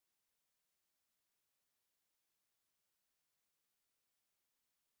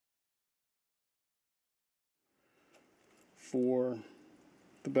for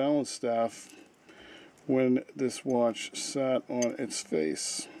the balance staff when this watch sat on its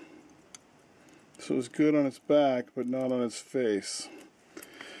face. So it was good on its back, but not on its face.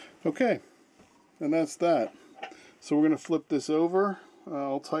 Okay, and that's that. So we're going to flip this over.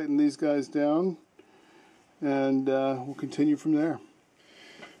 I'll tighten these guys down, and we'll continue from there.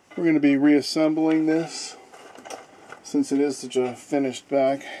 We're going to be reassembling this. Since it is such a finished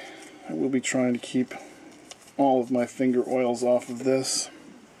back, I will be trying to keep all of my finger oils off of this.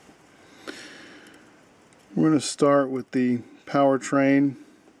 We're going to start with the powertrain.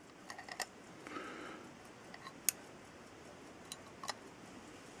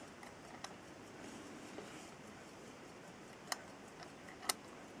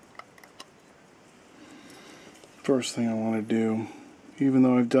 First thing I want to do, even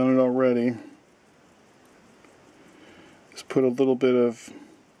though I've done it already, is put a little bit of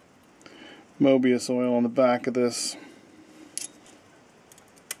Mobius oil on the back of this.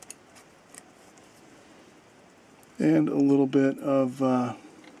 And a little bit of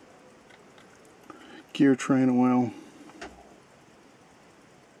gear train oil. A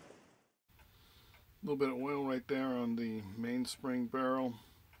little bit of oil right there on the mainspring barrel.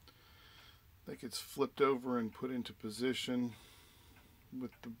 That gets flipped over and put into position with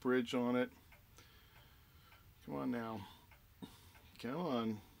the bridge on it. Come on now. Come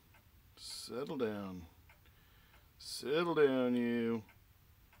on. Settle down. Settle down, you.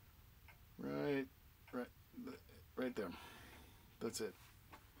 Right there. That's it.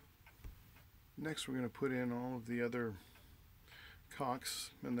 Next we're going to put in all of the other cocks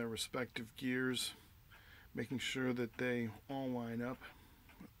and their respective gears, making sure that they all line up,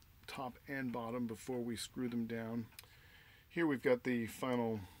 top and bottom, before we screw them down. Here we've got the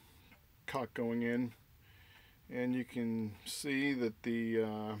final cock going in, and you can see that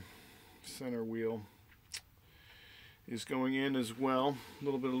the center wheel is going in as well. A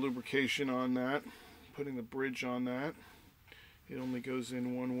little bit of lubrication on that, putting the bridge on that. It only goes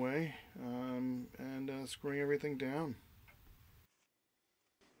in one way, and screwing everything down.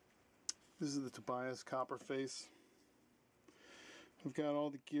 This is the Tobias copper face. We've got all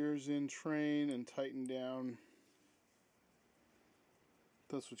the gears in train and tightened down.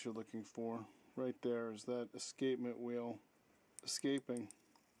 That's what you're looking for. Right there is that escapement wheel escaping.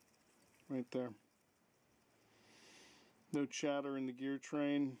 Right there. No chatter in the gear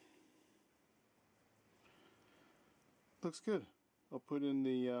train. Looks good. I'll put in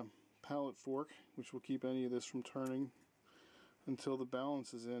the pallet fork, which will keep any of this from turning until the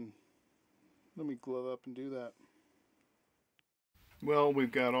balance is in. Let me glove up and do that. Well,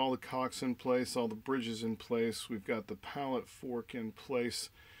 we've got all the cocks in place, all the bridges in place, we've got the pallet fork in place,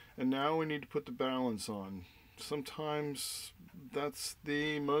 and now we need to put the balance on. Sometimes that's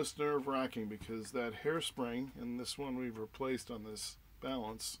the most nerve-wracking, because that hairspring, and this one we've replaced on this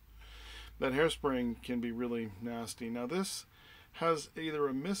balance, that hairspring can be really nasty. Now this has either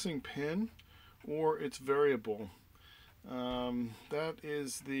a missing pin or it's variable. That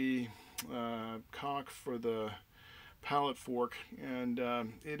is the cock for the pallet fork, and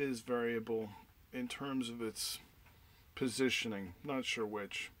it is variable in terms of its positioning. Not sure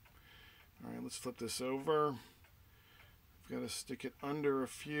which. Alright, let's flip this over. We've got to stick it under a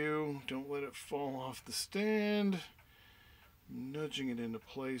few. Don't let it fall off the stand. I'm nudging it into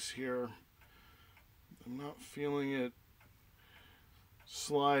place here. I'm not feeling it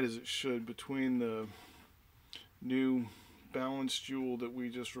slide as it should between the new balance jewel that we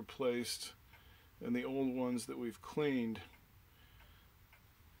just replaced and the old ones that we've cleaned.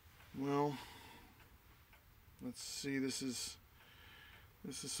 Well, let's see, this is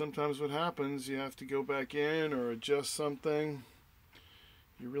sometimes what happens. You have to go back in or adjust something.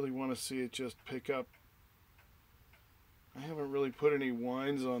 You really want to see it just pick up. I haven't really put any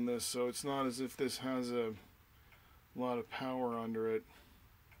winds on this, so it's not as if this has a lot of power under it.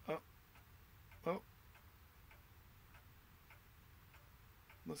 Oh.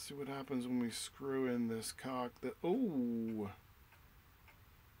 Let's see what happens when we screw in this cock. Oh!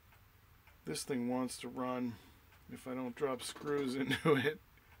 This thing wants to run if I don't drop screws into it.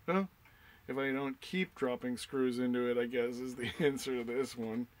 Well, if I don't keep dropping screws into it, I guess is the answer to this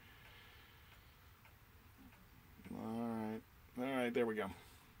one. Alright, there we go.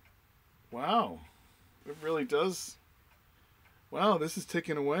 Wow, it really does. Wow, this is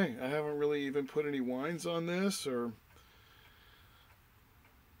ticking away. I haven't really even put any winds on this, or...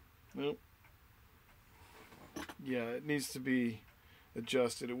 Nope. Yeah, it needs to be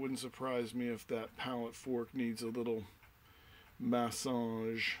adjusted. It wouldn't surprise me if that pallet fork needs a little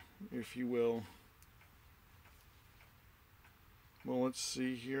massage, if you will. Well, let's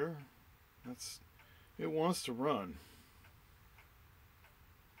see here. It wants to run.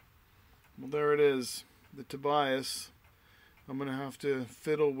 Well, there it is, the Tobias. I'm going to have to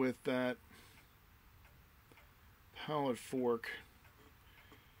fiddle with that pallet fork.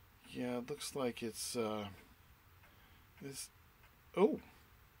 Yeah, it looks like it's oh,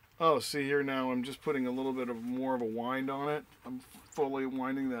 see here now, I'm just putting a little bit of more of a wind on it. I'm fully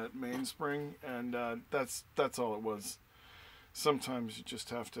winding that mainspring, and that's all it was. Sometimes you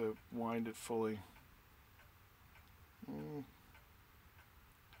just have to wind it fully.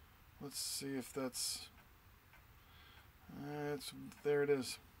 Let's see if that's there it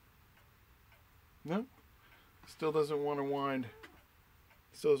is. Nope. Still doesn't want to wind.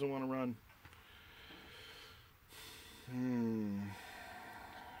 Still doesn't want to run.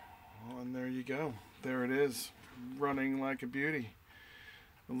 Well, and there you go. There it is, running like a beauty.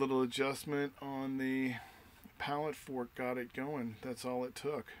 A little adjustment on the pallet fork got it going. That's all it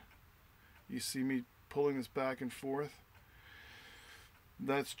took. You see me pulling this back and forth?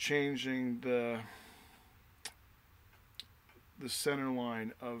 That's changing the center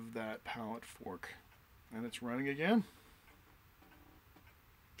line of that pallet fork. And it's running again.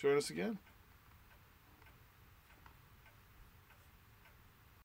 Join us again.